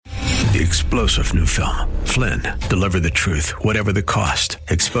The explosive new film, Flynn, deliver the truth, whatever the cost,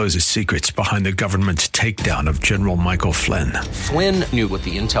 exposes secrets behind the government's takedown of General Michael Flynn. Flynn knew what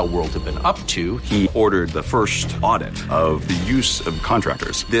the intel world had been up to. He ordered the first audit of the use of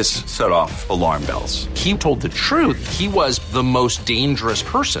contractors. This set off alarm bells. He told the truth. He was the most dangerous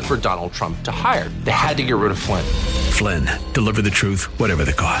person for Donald Trump to hire. They had to get rid of Flynn. Flynn, deliver the truth, whatever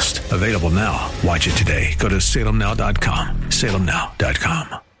the cost. Available now. Watch it today. Go to salemnow.com.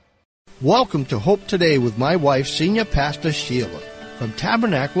 salemnow.com. Welcome to Hope Today with my wife, Senior Pastor Sheila, from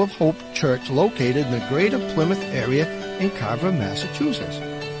Tabernacle of Hope Church located in the greater Plymouth area in Carver, Massachusetts.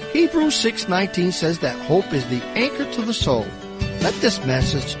 Hebrews 6:19 says that hope is the anchor to the soul. Let this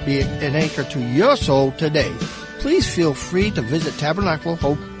message be an anchor to your soul today. Please feel free to visit Tabernacle of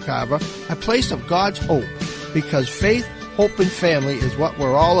Hope Carver, a place of God's hope, because faith, hope, and family is what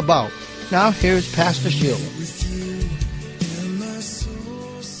we're all about. Now here's Pastor Sheila.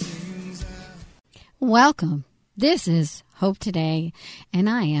 Welcome. This is Hope Today, and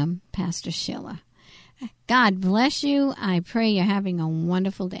I am Pastor Sheila. God bless you. I pray you're having a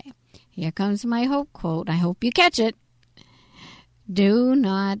wonderful day. Here comes my hope quote. I hope you catch it. Do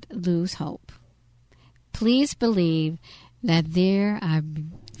not lose hope. Please believe that there are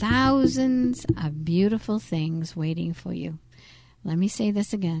thousands of beautiful things waiting for you. Let me say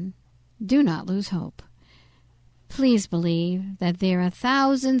this again. Do not lose hope. Please believe that there are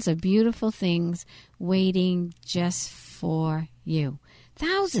thousands of beautiful things waiting just for you.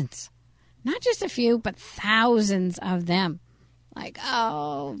 Thousands. Not just a few, but thousands of them. Like,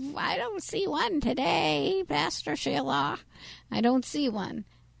 oh, I don't see one today, Pastor Sheila. I don't see one.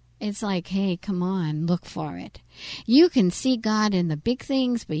 It's like, hey, come on, look for it. You can see God in the big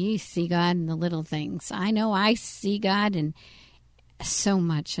things, but you see God in the little things. I know I see God in so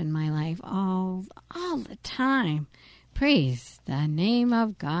much in my life, all the time. Praise the name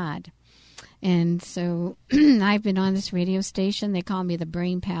of God. And so I've been on this radio station. They call me the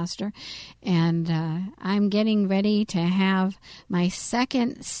Brain Pastor. And I'm getting ready to have my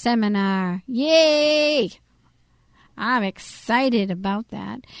second seminar. Yay! I'm excited about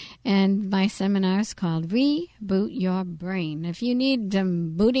that. And my seminar is called Reboot Your Brain. If you need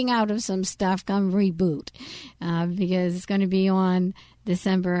some booting out of some stuff, come reboot. Because it's going to be on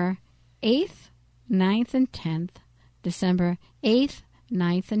December 8th, 9th, and 10th. December 8th,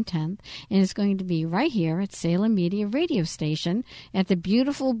 9th, and 10th. And it's going to be right here at Salem Media Radio Station at the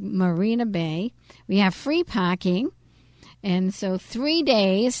beautiful Marina Bay. We have free parking. And so 3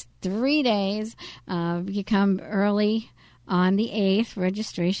 days, you come early on the 8th.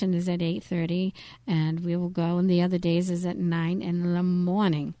 Registration is at 8:30, and we will go, and the other days is at 9 in the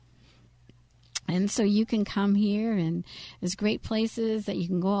morning. And so you can come here, and there's great places that you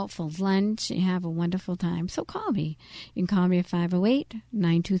can go out for lunch and have a wonderful time. So call me. You can call me at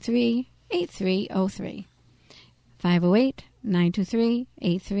 508-923-8303.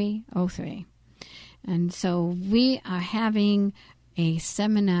 508-923-8303. And so we are having a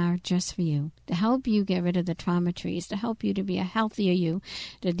seminar just for you to help you get rid of the trauma trees, to help you to be a healthier you,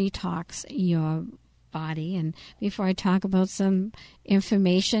 to detox your body. And before I talk about some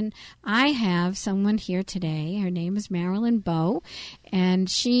information, I have someone here today. Her name is Marilyn Bowe, and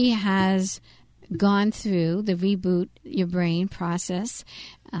she has gone through the Reboot Your Brain process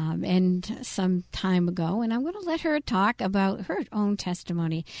and some time ago, and I'm going to let her talk about her own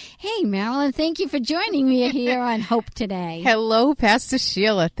testimony. Hey, Marilyn, thank you for joining me here on Hope Today. Hello, Pastor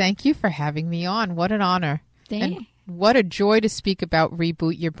Sheila. Thank you for having me on. What an honor. And what a joy to speak about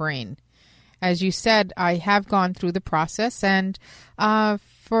Reboot Your Brain. As you said, I have gone through the process, and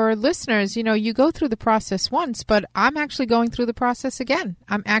for listeners, you go through the process once, but I'm actually going through the process again.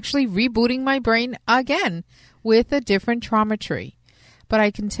 I'm actually rebooting my brain again with a different trauma tree. But I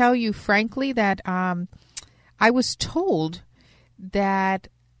can tell you frankly that I was told that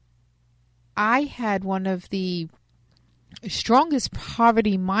I had one of the strongest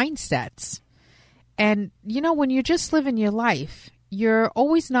poverty mindsets. And, when you're just living your life, you're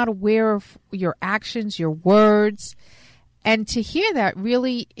always not aware of your actions, your words. And to hear that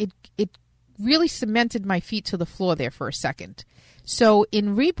really, it really cemented my feet to the floor there for a second. So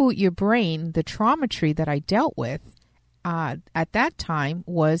in Reboot Your Brain, the trauma tree that I dealt with at that time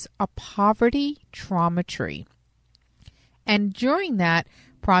was a poverty trauma tree. And during that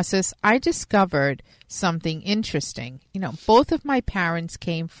process, I discovered something interesting. Both of my parents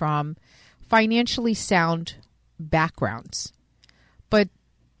came from financially sound backgrounds. But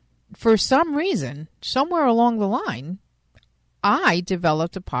for some reason, somewhere along the line, I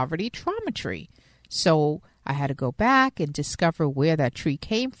developed a poverty trauma tree. So I had to go back and discover where that tree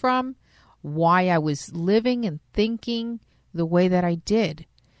came from, why I was living and thinking the way that I did.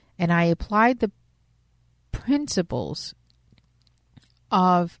 And I applied the principles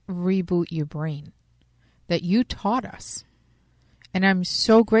of Reboot Your Brain that you taught us. And I'm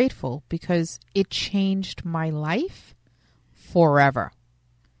so grateful because it changed my life forever.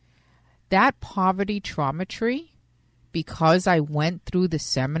 That poverty trauma tree, because I went through the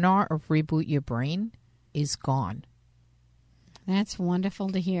seminar of Reboot Your Brain, is gone. That's wonderful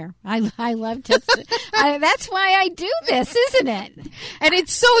to hear. I love to. That's why I do this, isn't it? And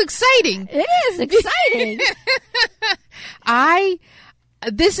it's so exciting. It is exciting.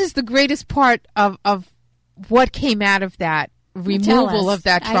 This is the greatest part of what came out of that removal of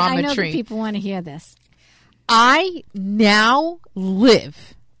that trauma I know tree. that people want to hear this. I now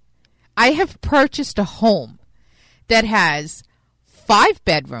live. I have purchased a home that has 5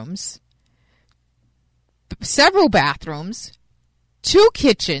 bedrooms, several bathrooms, 2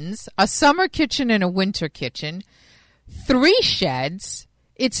 kitchens, a summer kitchen and a winter kitchen, 3 sheds.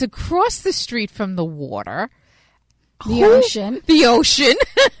 It's across the street from the water. The ocean. The ocean.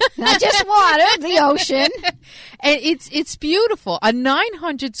 Not just water, the ocean. And it's beautiful. A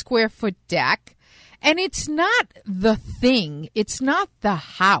 900 square foot deck. And it's not the thing. It's not the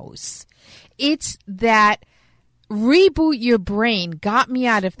house. It's that Reboot Your Brain got me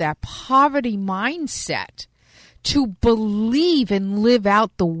out of that poverty mindset to believe and live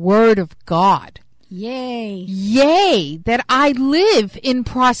out the Word of God. Yay. Yay, that I live in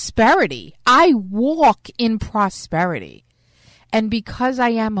prosperity. I walk in prosperity. And because I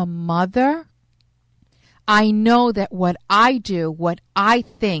am a mother, I know that what I do, what I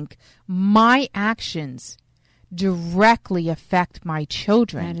think, my actions directly affect my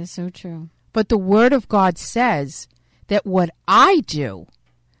children. That is so true. But the Word of God says that what I do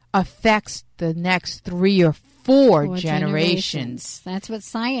affects the next 3 or 4 generations. That's what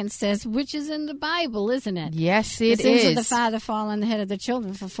science says, which is in the Bible, isn't it? Yes, it the sins is. of the father fall on the head of the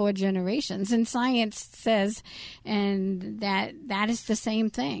children for 4 generations. And science says, and that is the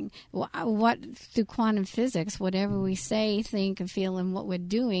same thing. What through quantum physics, whatever we say, think, and feel, and what we're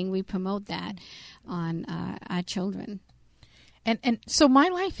doing, we promote that on our children. And so my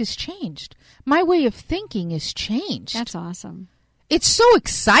life has changed. My way of thinking has changed. That's awesome. It's so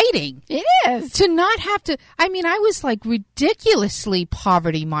exciting. It is. To not have to, I mean, I was like ridiculously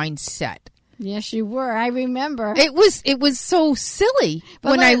poverty mindset. Yes, you were. I remember. It was so silly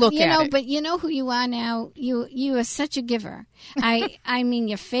when I look at it. But you know who you are now? You are such a giver. I mean,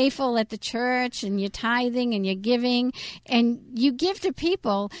 you're faithful at the church, and you're tithing, and you're giving, and you give to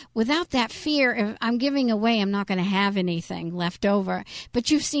people without that fear of, I'm giving away, I'm not going to have anything left over.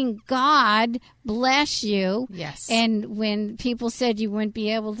 But you've seen God bless you. Yes. And when people said you wouldn't be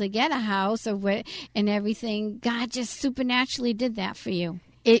able to get a house and everything, God just supernaturally did that for you.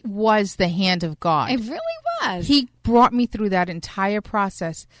 It was the hand of God. It really was. He brought me through that entire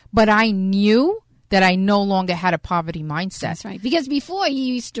process, but I knew that I no longer had a poverty mindset. That's right. Because before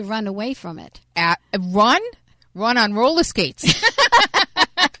you used to run away from it. Run on roller skates.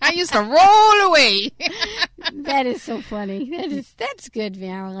 I used to roll away. That is so funny. That's good,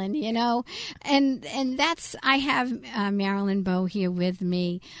 Marilyn. You know, and I have Marilyn Bowe here with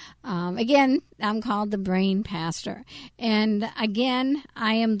me. Again, I'm called the Brain Pastor, and again,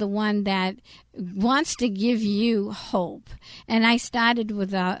 I am the one that wants to give you hope. And I started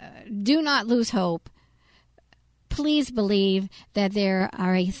with do not lose hope. Please believe that there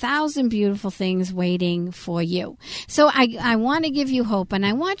are 1,000 beautiful things waiting for you. So I want to give you hope, and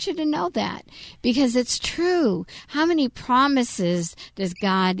I want you to know that because it's true. How many promises does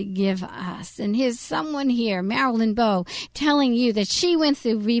God give us? And here's someone here, Marilyn Bowe, telling you that she went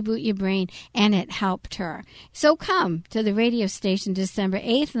through Reboot Your Brain, and it helped her. So come to the radio station December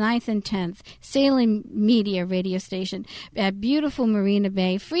 8th, 9th, and 10th, Salem Media radio station at beautiful Marina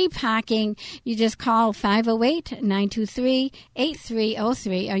Bay. Free parking. You just call 508-923-8303,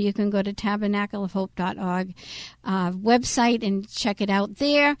 or you can go to tabernacleofhope.org website and check it out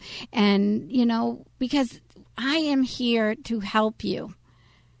there. And, you know, because I am here to help you.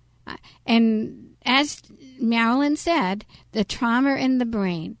 And as Marilyn said, the trauma in the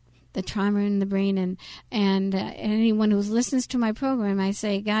brain, and anyone who listens to my program, I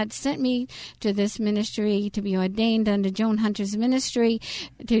say, God sent me to this ministry to be ordained under Joan Hunter's ministry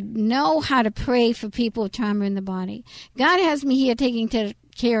to know how to pray for people with trauma in the body. God has me here taking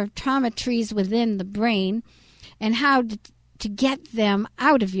care of trauma trees within the brain and how to get them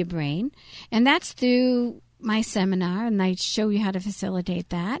out of your brain. And that's through my seminar, and I show you how to facilitate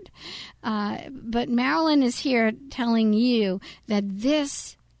that. But Marilyn is here telling you that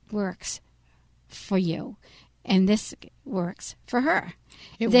this works for you, and this works for her.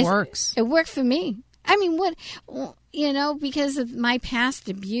 It works. It worked for me. I mean, what, because of my past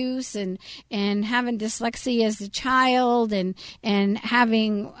abuse and having dyslexia as a child and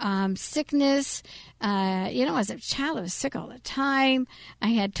having sickness, as a child, I was sick all the time. I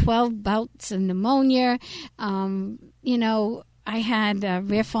had 12 bouts of pneumonia. I had a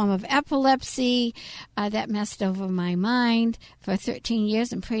rare form of epilepsy that messed over my mind for 13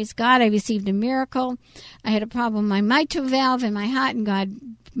 years, and praise God, I received a miracle. I had a problem with my mitral valve in my heart, and God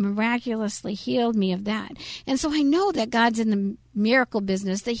miraculously healed me of that. And so I know that God's in the miracle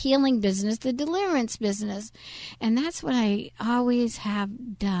business, the healing business, the deliverance business, and that's what I always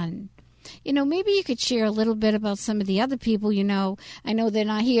have done. Maybe you could share a little bit about some of the other people, I know they're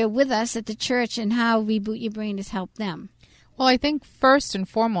not here with us at the church, and how Reboot Your Brain has helped them. Well, I think first and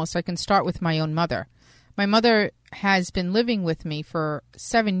foremost, I can start with my own mother. My mother has been living with me for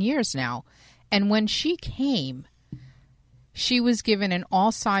 7 years now. And when she came, she was given an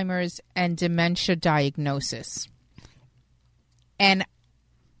Alzheimer's and dementia diagnosis. And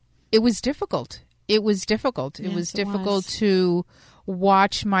it was difficult. It was difficult. Yes, it was difficult to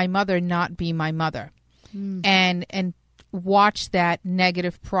watch my mother not be my mother. And watch that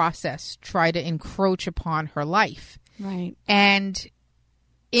negative process try to encroach upon her life. Right. And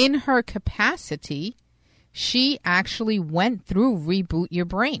in her capacity, she actually went through Reboot Your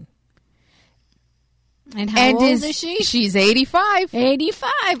Brain. And how old is she? She's 85.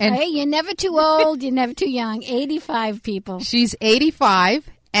 85. Hey, you're never too old. You're never too young. 85 people. She's 85,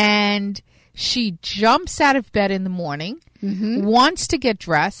 and she jumps out of bed in the morning, wants to get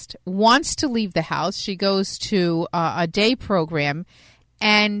dressed, wants to leave the house. She goes to a day program,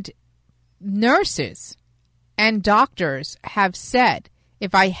 and nurses and doctors have said,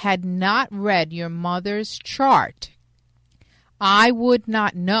 if I had not read your mother's chart, I would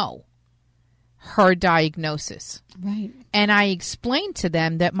not know her diagnosis. Right. And I explained to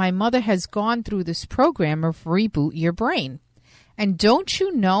them that my mother has gone through this program of Reboot Your Brain. And don't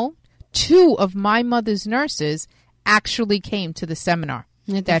you know, 2 of my mother's nurses actually came to the seminar.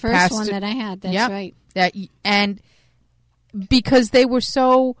 The first one that I had, that's right. And because they were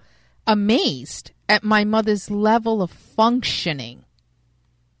so amazed at my mother's level of functioning,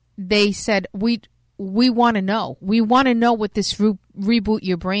 they said, we want to know. We want to know what this Reboot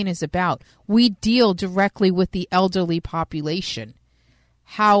Your Brain is about. We deal directly with the elderly population.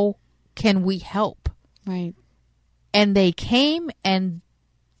 How can we help? Right. And they came, and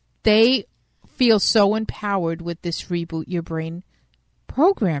they feel so empowered with this Reboot Your Brain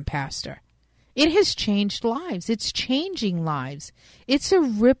program, Pastor. It has changed lives. It's changing lives. It's a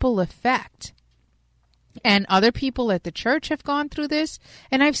ripple effect. And other people at the church have gone through this,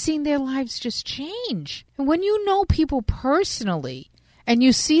 and I've seen their lives just change. And when you know people personally, and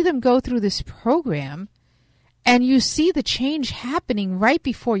you see them go through this program, and you see the change happening right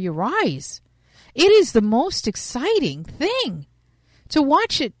before your eyes, it is the most exciting thing. To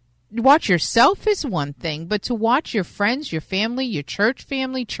watch it. Watch yourself is one thing, but to watch your friends, your family, your church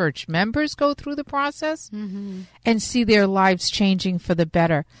family, church members go through the process and see their lives changing for the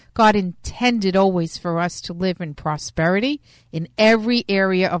better. God intended always for us to live in prosperity in every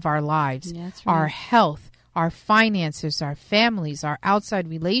area of our lives. That's right. Our health, our finances, our families, our outside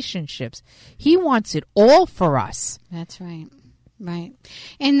relationships. He wants it all for us. That's right. Right.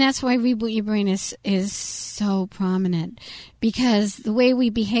 And that's why Reboot Your Brain is so prominent, because the way we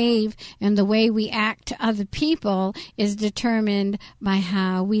behave and the way we act to other people is determined by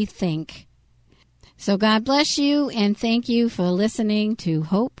how we think. So God bless you, and thank you for listening to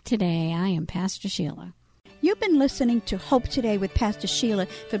Hope Today. I am Pastor Sheila. You've been listening to Hope Today with Pastor Sheila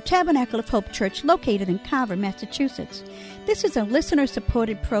from Tabernacle of Hope Church located in Carver, Massachusetts. This is a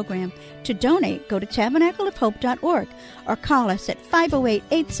listener-supported program. To donate, go to tabernacleofhope.org or call us at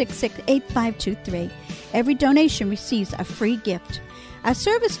 508-866-8523. Every donation receives a free gift. Our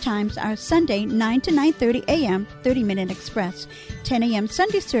service times are Sunday 9 to 9:30 a.m., 30-minute express, 10 a.m.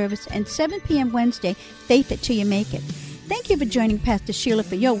 Sunday service, and 7 p.m. Wednesday, Faith It Till You Make It. Thank you for joining Pastor Sheila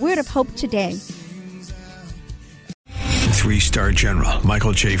for your Word of Hope Today. 3-star General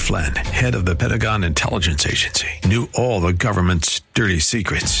Michael J. Flynn, head of the Pentagon Intelligence Agency, knew all the government's dirty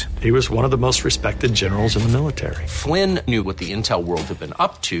secrets. He was one of the most respected generals in the military. Flynn knew what the intel world had been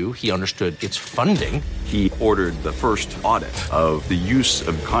up to. He understood its funding. He ordered the first audit of the use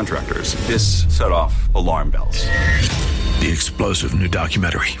of contractors. This set off alarm bells. The explosive new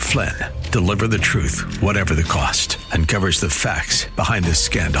documentary, Flynn, Deliver the Truth, Whatever the Cost, uncovers the facts behind this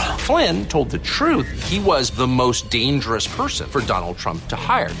scandal. Flynn told the truth. He was the most dangerous person for Donald Trump to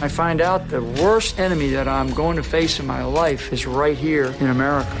hire. I find out the worst enemy that I'm going to face in my life is right here in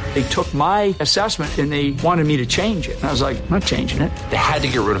America. They took my assessment and they wanted me to change it. And I was like, I'm not changing it. They had to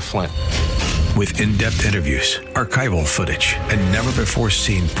get rid of Flynn. With in-depth interviews, archival footage, and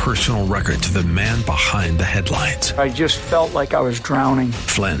never-before-seen personal records of the man behind the headlines. I just felt like I was drowning.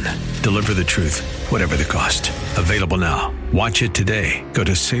 Flynn, deliver the truth, whatever the cost. Available now. Watch it today. Go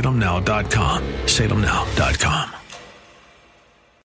to salemnow.com. salemnow.com.